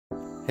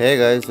Hey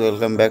guys,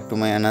 welcome back to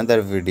my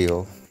another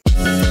video.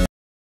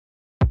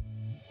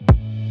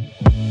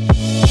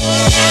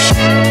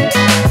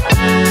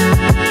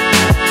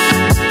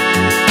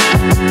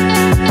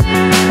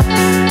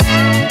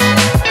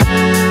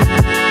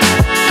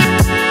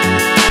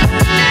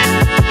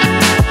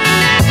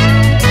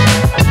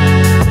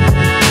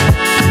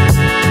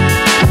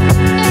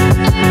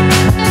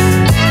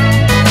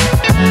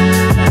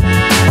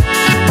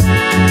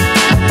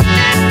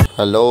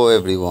 Hello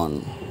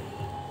everyone.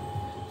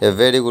 A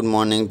very good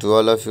morning to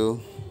all of you.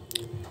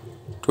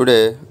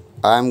 Today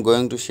I am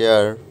going to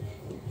share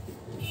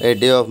a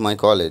day of my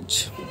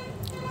college.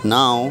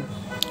 Now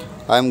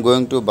I am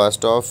going to bus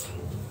stop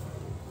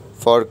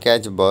for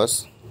catch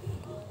bus,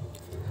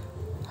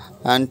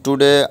 and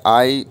today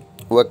I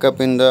wake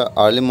up in the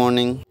early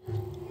morning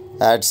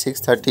at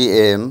 6:30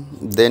 a.m.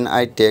 Then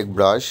I take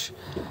brush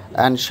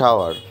and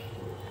shower.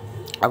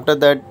 After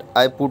that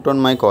I put on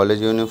my college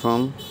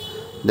uniform.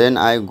 Then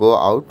I go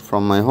out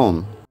from my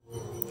home.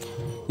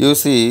 You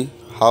see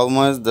how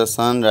much the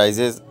sun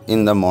rises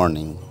in the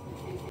morning.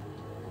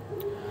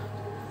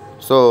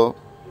 So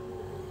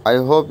I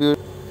hope you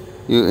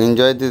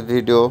enjoy this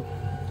video.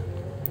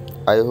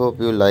 I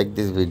hope you like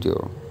this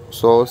video.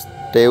 So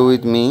stay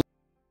with me.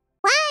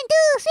 1,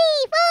 2, 3,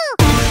 4.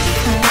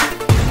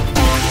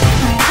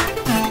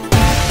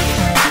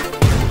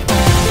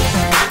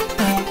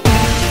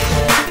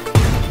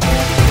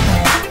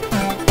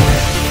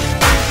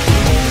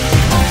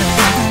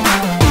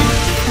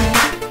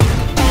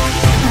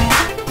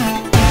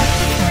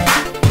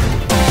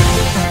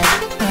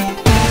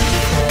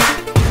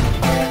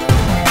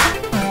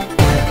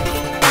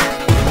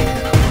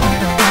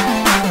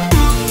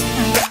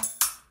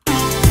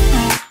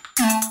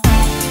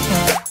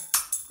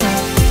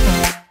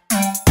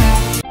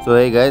 So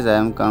hey guys, I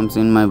am comes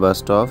in my bus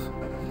stop.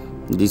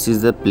 This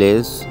is the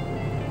place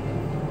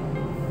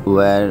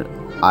where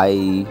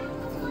I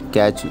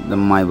catch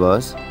my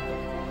bus,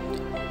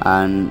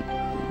 and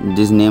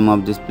this name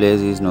of this place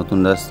is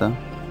Notun Rasta.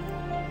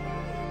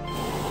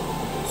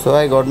 So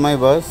I got my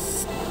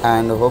bus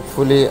and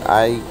hopefully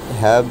I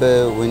have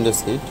a window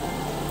seat.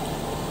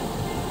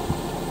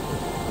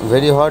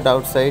 Very hot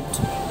outside.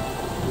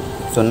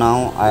 So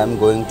now I am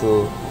going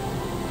to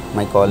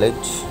my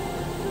college.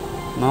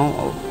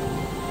 Now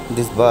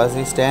this bus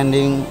is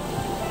standing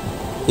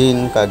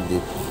in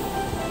Kagdip.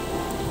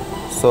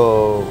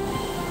 So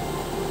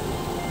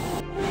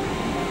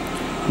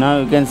now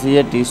you can see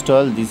a tea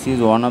stall. This is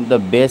one of the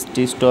best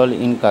tea stall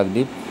in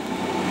Kagdip.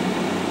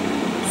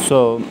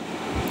 So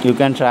you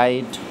can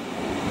try it.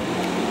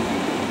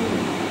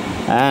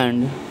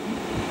 And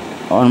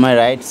on my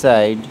right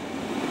side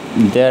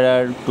there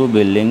are two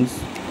buildings.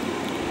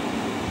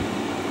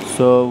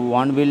 So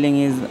one building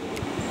is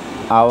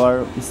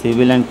our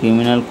civil and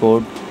criminal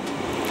court.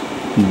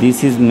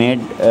 This is made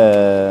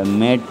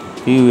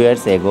few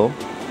years ago,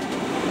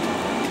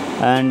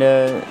 and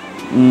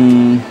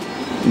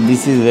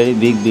this is very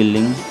big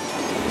building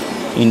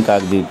in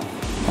Kagdip,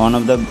 one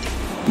of the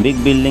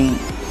big building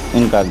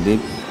in Kagdip.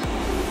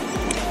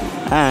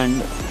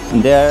 And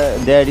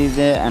there is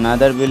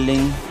another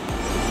building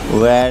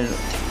where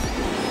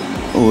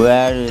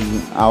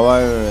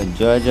our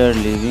judge are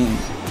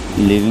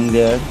living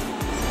there.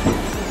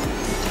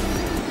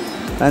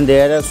 And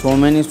there are so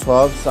many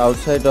shops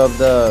outside of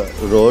the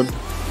road,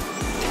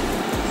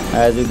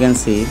 as you can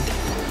see.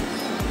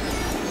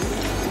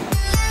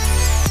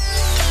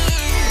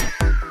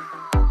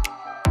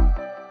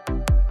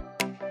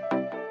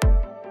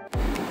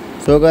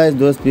 So guys,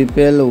 those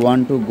people who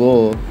want to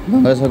go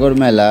Gangasagar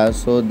Mela,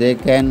 so they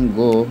can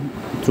go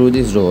through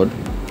this road.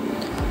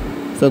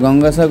 So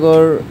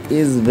Gangasagar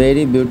is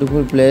very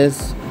beautiful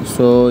place.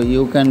 So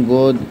you can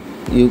go,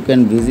 you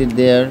can visit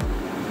there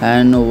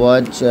and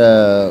watch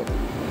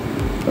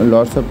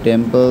lots of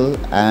temple,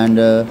 and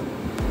there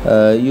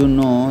are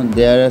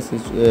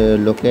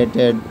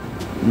located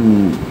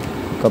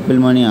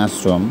Kapilmani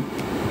ashram.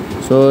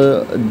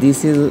 So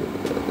this is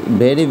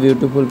very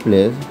beautiful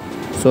place.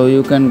 So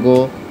you can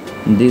go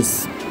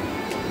this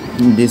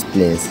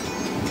place.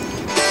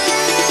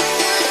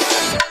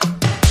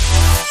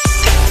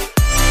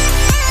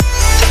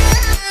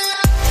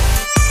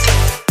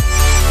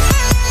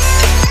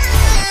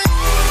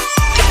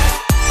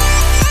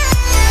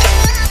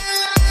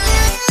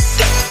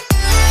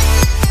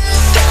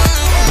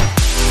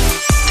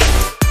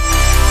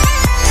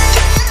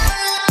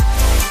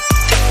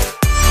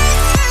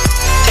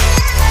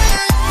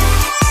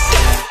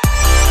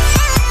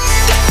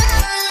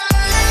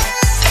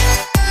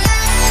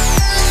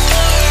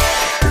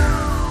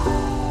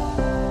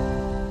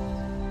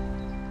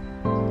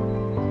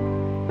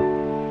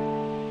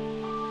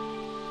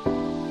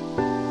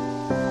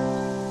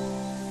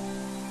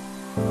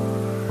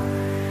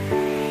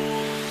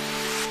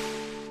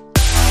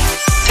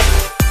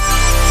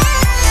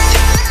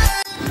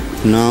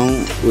 Now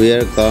we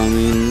are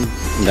coming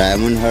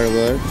Diamond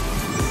Harbor,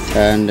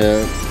 and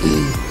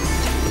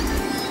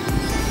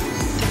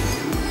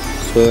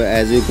so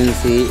as you can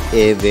see,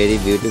 a very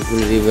beautiful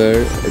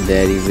river.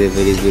 There is a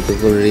very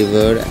beautiful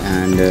river,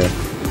 and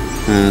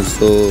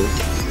So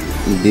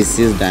this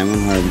is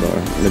Diamond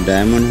Harbor. The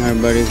Diamond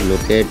Harbor is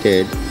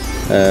located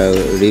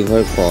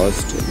river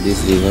coast.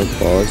 This river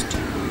coast,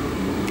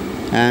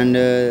 and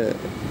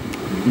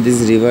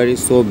this river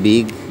is so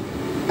big,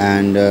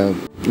 and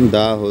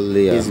the whole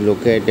is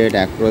located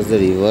across the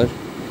river.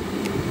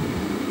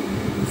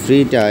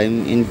 Free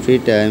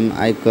time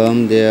I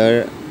come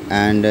there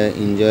and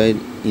enjoy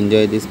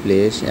this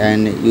place,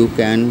 and you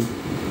can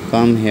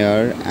come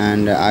here,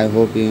 and I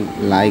hope you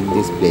like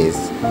this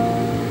place.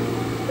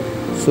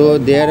 So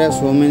there are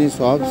so many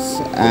shops,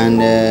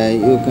 and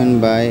you can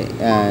buy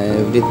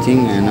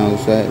everything, and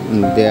also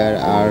there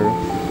are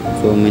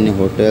so many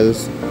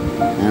hotels,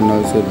 and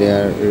also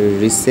there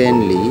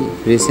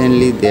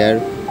recently they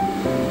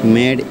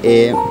made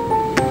a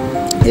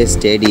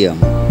stadium.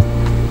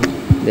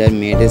 They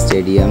made a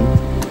stadium,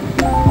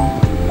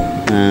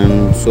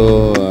 and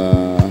so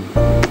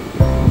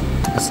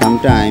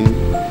sometime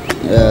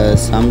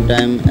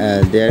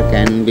there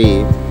can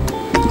be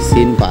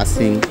seen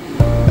passing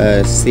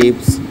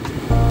ships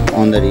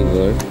on the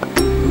river,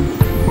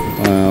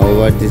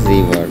 over this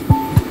river.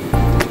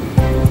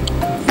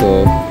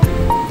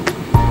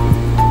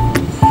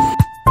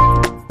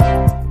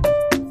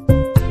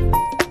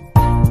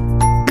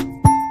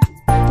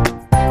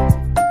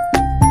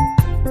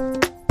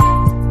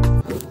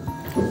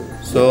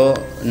 So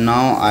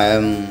now I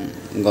am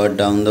got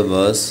down the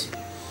bus,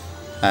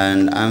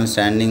 and I am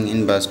standing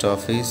in bus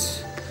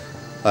office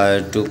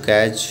to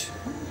catch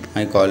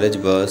my college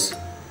bus.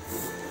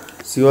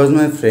 She was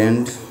my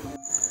friend.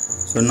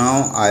 So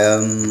now I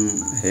am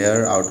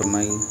here out of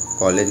my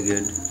college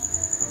gate,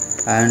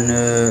 and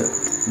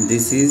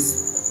this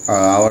is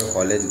our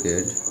college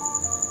gate.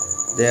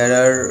 There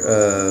are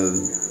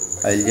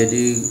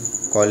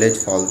LGD College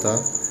Falta,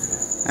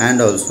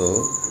 and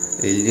also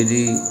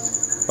LGD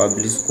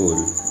Public School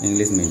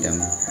English medium.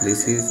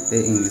 This is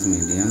the English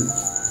medium.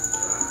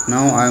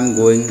 Now I am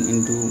going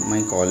into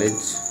my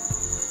college,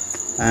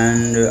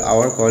 and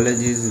our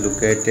college is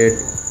located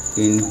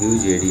in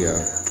huge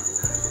area.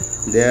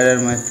 There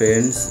are my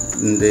friends,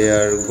 they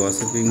are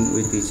gossiping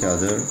with each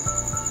other.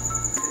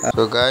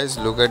 So guys,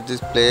 look at this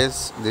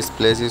place. This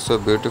place is so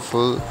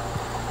beautiful,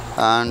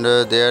 and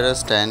there are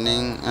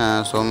standing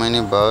so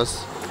many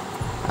bus,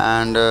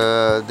 and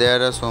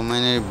there are so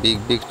many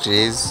big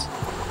trees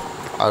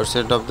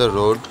outside of the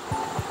road,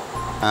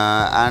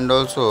 and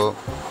also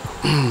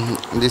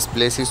this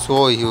place is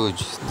so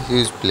huge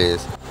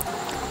place.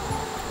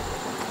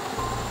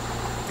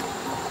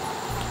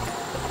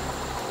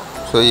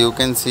 So you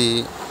can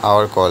see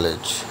our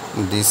college.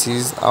 This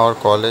is our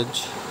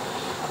college.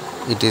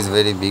 It is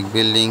very big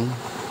building,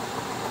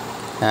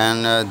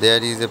 and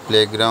there is a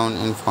playground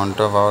in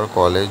front of our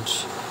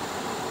college,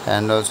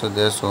 and also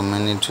there are so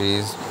many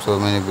trees, so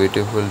many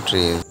beautiful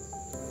trees.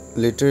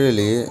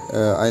 Literally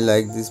I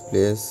like this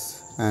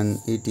place, and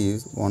it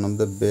is one of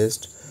the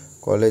best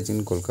college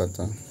in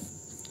Kolkata.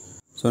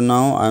 So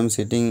now I am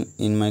sitting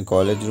in my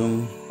college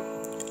room,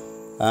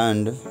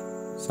 and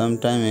some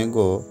time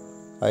ago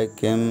I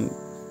came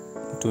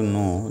to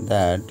know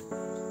that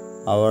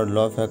our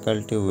law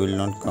faculty will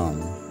not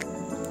come,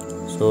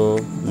 so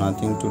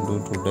nothing to do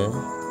today.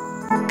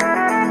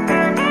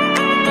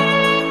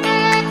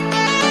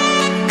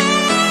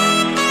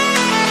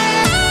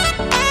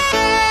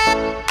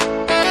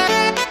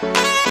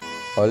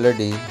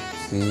 Already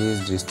she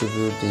is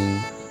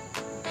distributing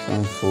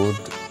some food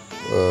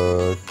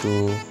to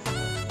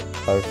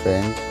our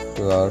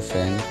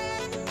friend,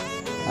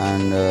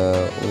 and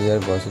we are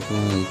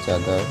gossiping each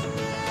other.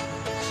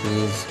 She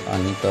is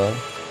Anika.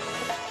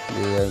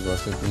 They are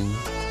gossiping.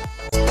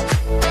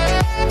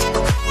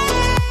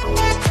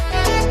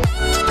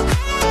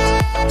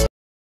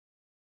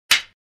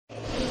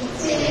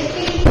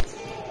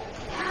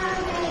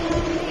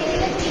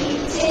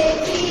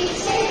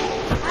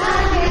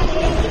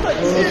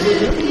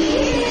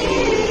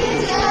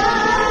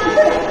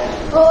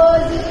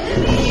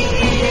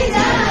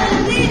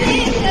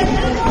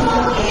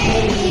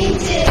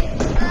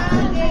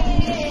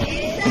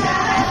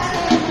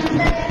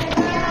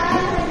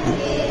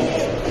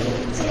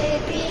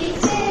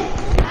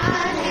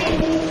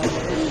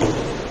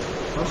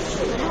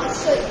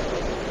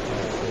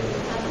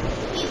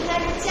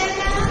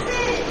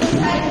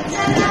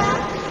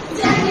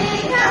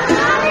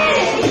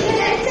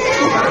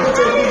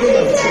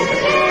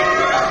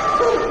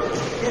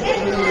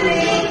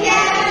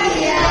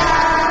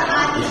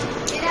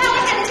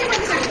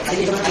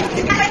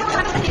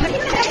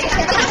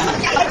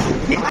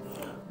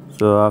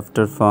 So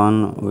after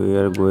fun, we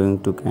are going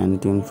to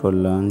canteen for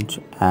lunch,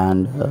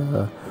 and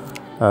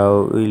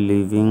we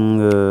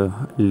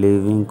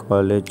leaving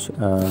college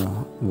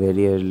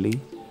very early,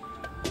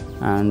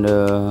 and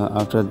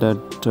after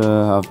that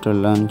after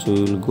lunch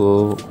we will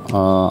go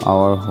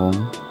our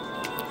home.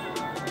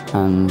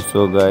 And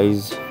so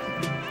guys,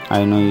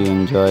 I know you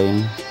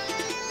enjoying,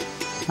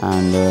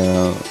 and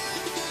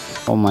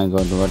oh my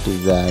god, what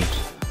is that?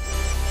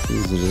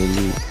 It's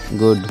really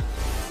good.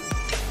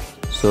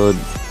 So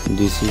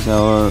this is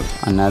our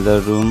another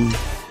room,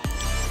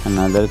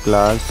 another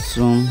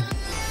classroom,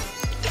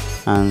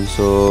 And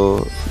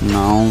so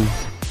now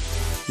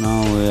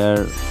we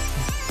are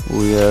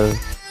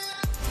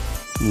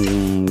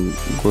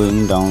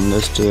going down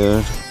the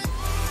stair,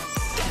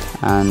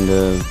 and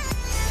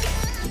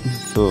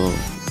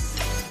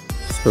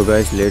so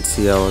guys, let's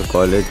see our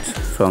college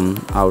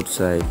from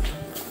outside.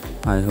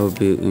 I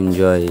hope you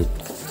enjoy it.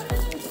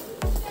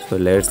 So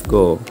let's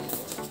go.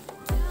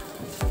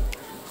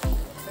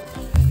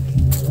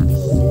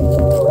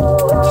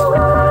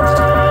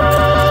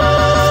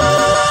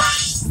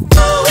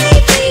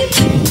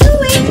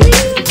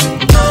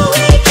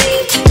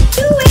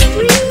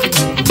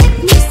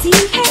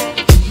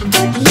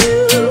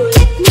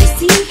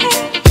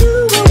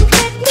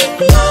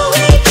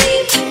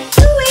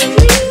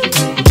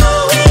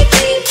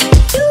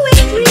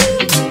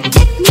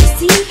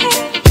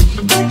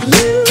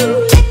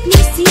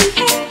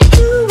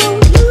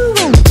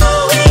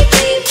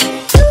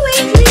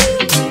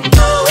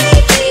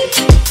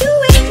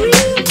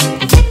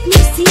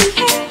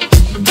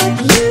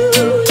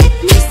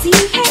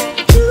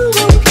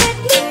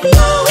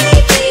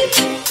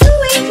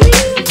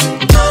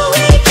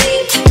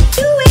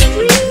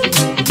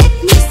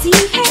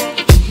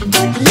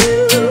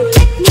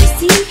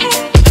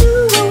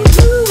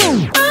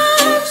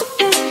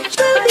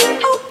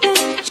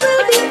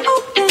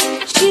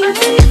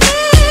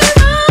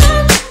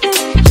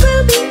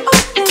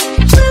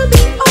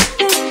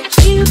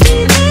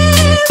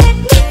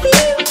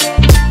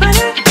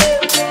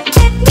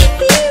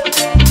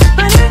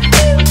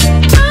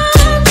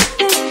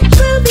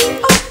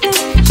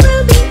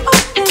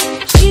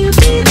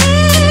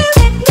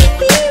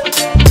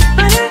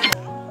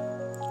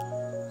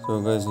 So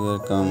guys, we are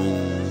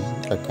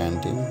coming the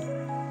canteen,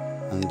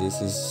 and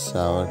this is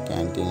our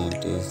canteen.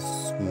 It is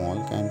small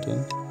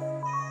canteen,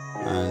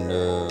 and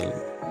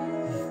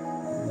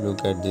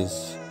look at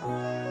this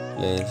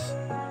place.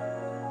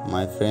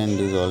 My friend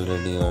is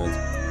already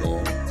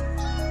there.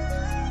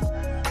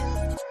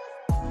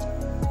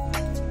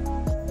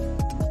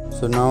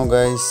 So now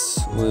guys,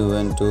 we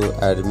went to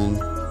admin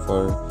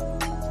for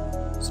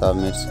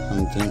submit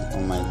something.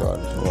 Oh my god,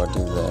 what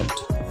is that?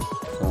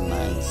 So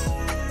nice.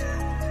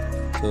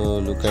 So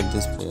look at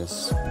this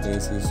place.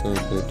 Place is so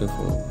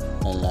beautiful.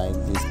 I like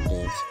this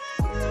place.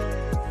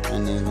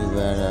 And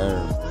everywhere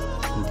are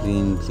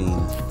green.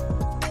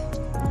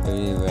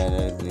 Everywhere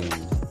are green.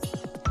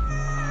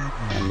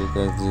 And look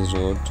at this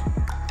road.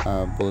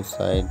 Both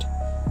sides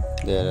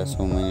there are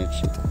so many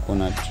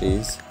coconut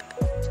trees.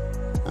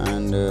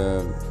 And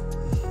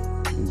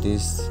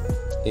this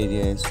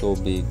area is so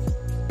big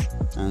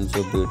and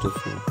so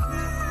beautiful.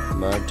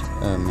 But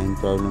main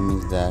problem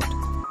is that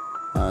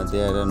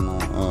there are no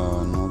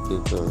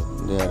people.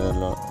 There are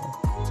no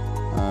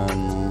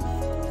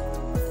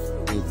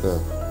people.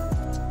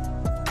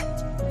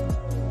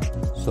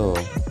 So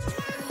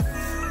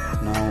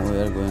now we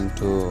are going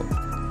to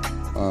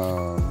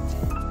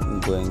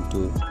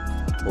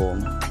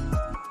home,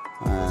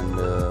 and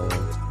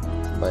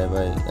bye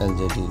bye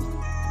LJD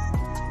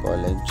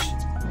college.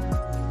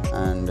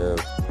 And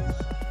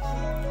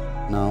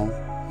now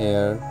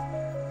here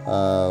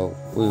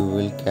we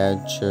will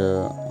catch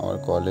our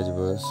college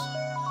bus.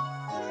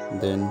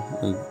 Then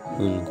we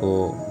will go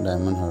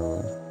Diamond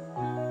Harbour.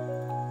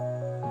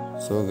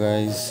 So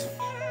guys,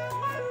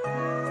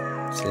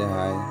 say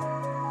hi.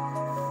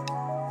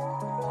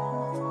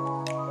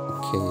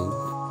 Okay.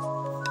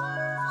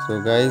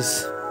 So guys,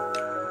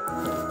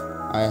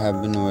 I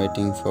have been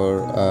waiting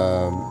for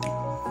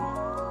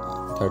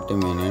 30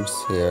 minutes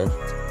here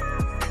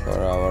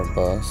for our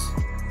bus,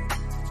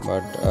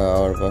 but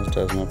our bus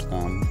does not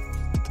come.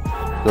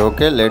 So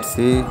okay, let's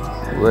see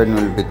when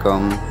will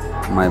become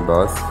my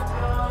bus.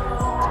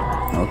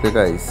 Okay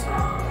guys,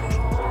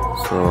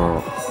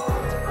 so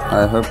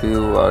I hope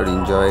you are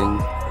enjoying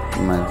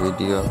my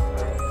video.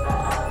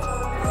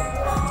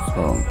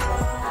 So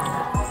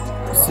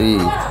see,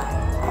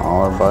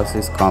 our bus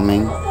is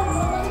coming.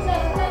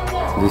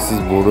 This is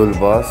Budul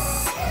bus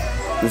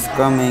is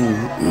coming.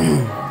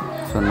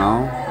 So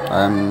now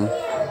I am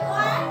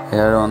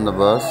here on the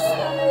bus,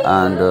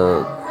 and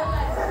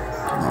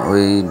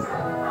we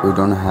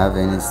don't have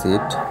any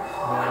seat,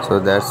 so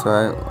that's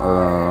why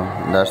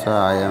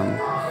I am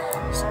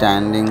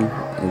standing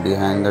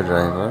behind the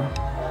driver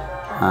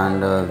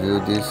and view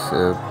this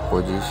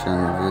position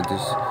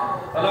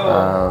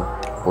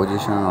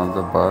of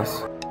the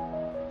bus.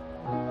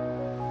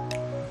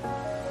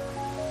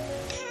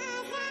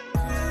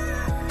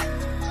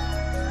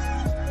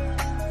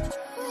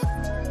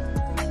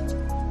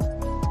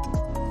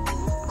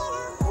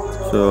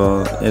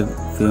 So a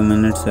few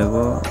minutes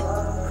ago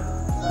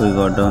we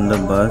got on the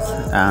bus,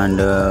 and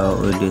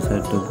we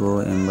decided to go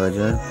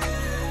Imbajar,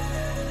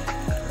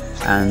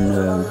 and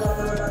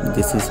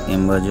this is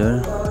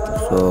Imbajar.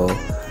 So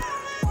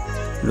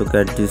look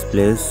at this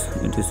place.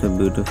 It is so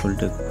beautiful,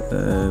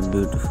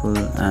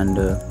 and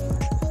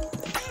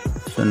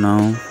so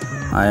now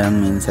I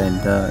am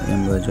inside the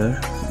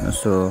Imbajar.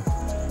 So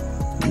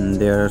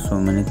there are so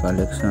many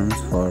collections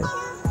for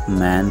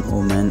men,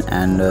 women,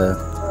 and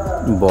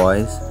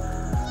boys,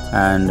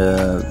 and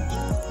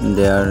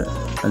there are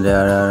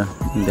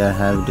they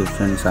have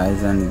different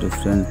size and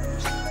different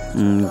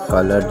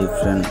color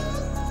different,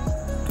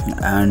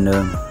 and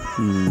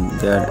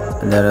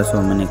there are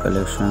so many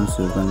collections.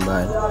 You can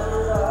buy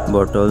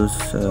bottles,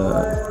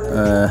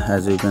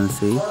 as you can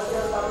see,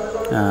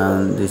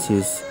 and this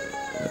is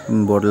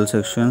bottle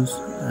sections.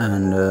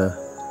 And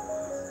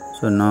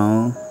so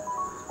now,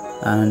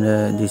 and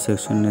this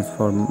section is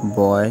for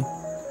boy.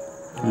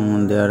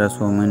 There are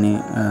so many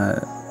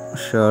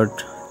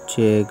shirt,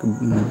 check,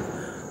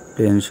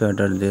 plain shirt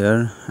are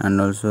there,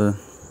 and also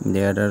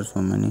there are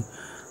so many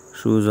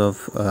shoes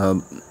of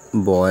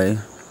boy.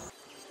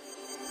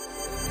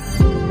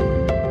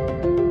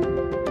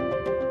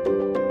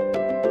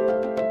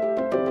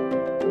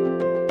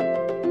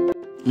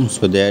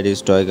 So there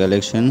is toy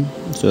collection.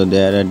 So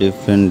there are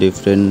different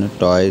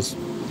toys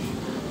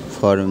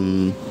for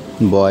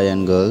boy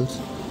and girls,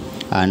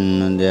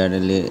 and there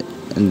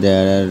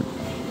are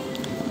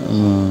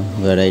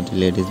variety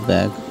ladies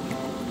bag.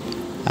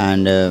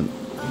 And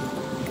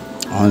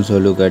also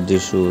look at the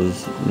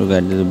shoes. Look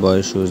at the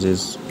boy shoes,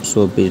 is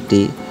so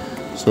pretty,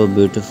 so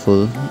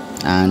beautiful,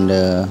 and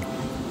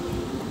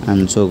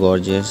so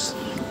gorgeous.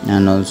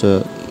 And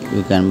also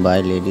you can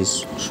buy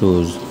ladies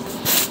shoes.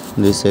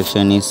 This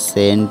section is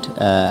scent,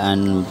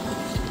 and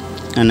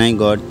I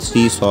got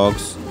 3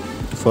 socks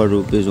for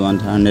rupees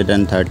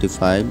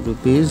 135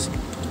 rupees.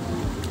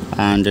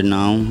 And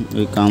now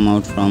we come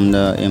out from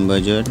the M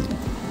Budget,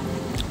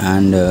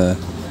 and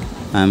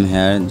I'm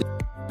here.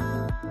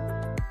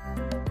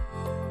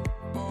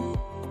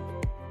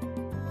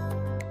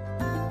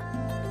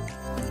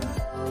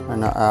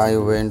 And I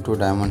went to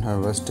Diamond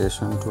Harbour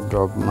station to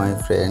drop my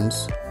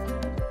friends,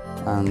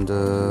 and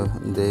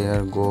they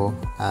are go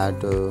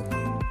at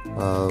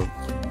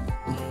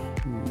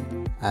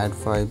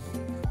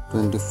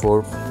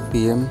 5:24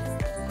 p.m.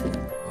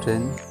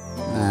 train.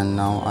 And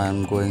now I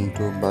am going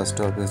to bus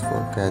stop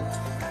for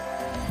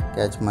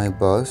catch my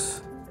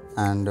bus.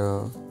 And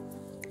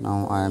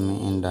now I am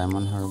in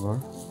Diamond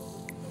Harbour.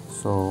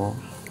 So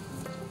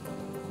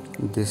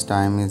this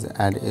time is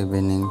at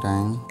evening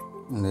time,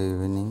 in the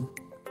evening.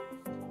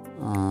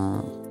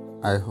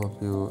 I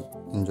hope you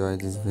enjoy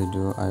this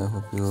video. I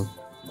hope you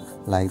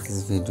like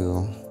this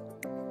video.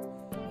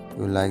 If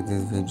you like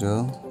this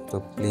video, so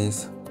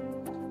please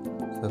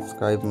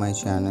subscribe my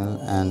channel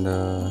and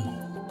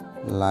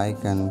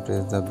like and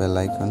press the bell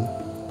icon.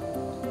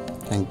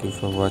 Thank you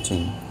for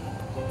watching.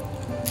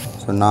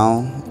 So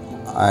now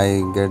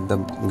I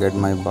get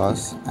my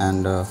bus,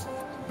 and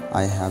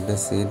I have the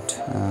seat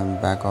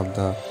back of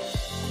the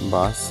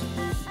bus.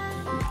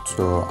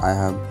 So I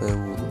have a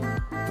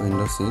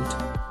window seat.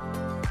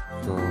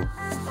 So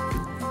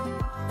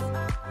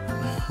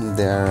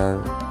there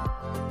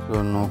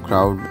are no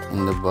crowd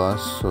in the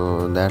bus,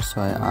 so that's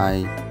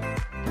why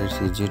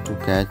it's easy to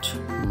catch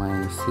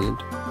my seat.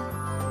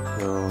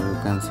 So you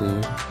can see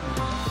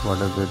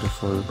what a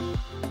beautiful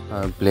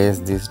place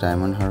this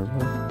Diamond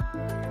Harbour,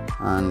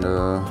 and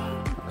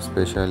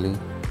especially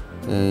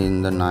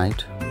in the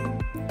night.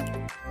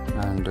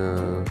 And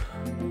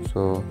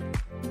so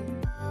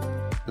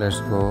let's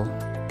go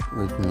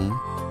with me,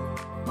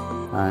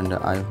 and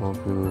I hope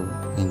you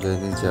enjoy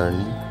this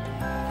journey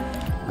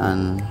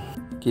and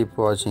keep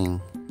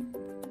watching.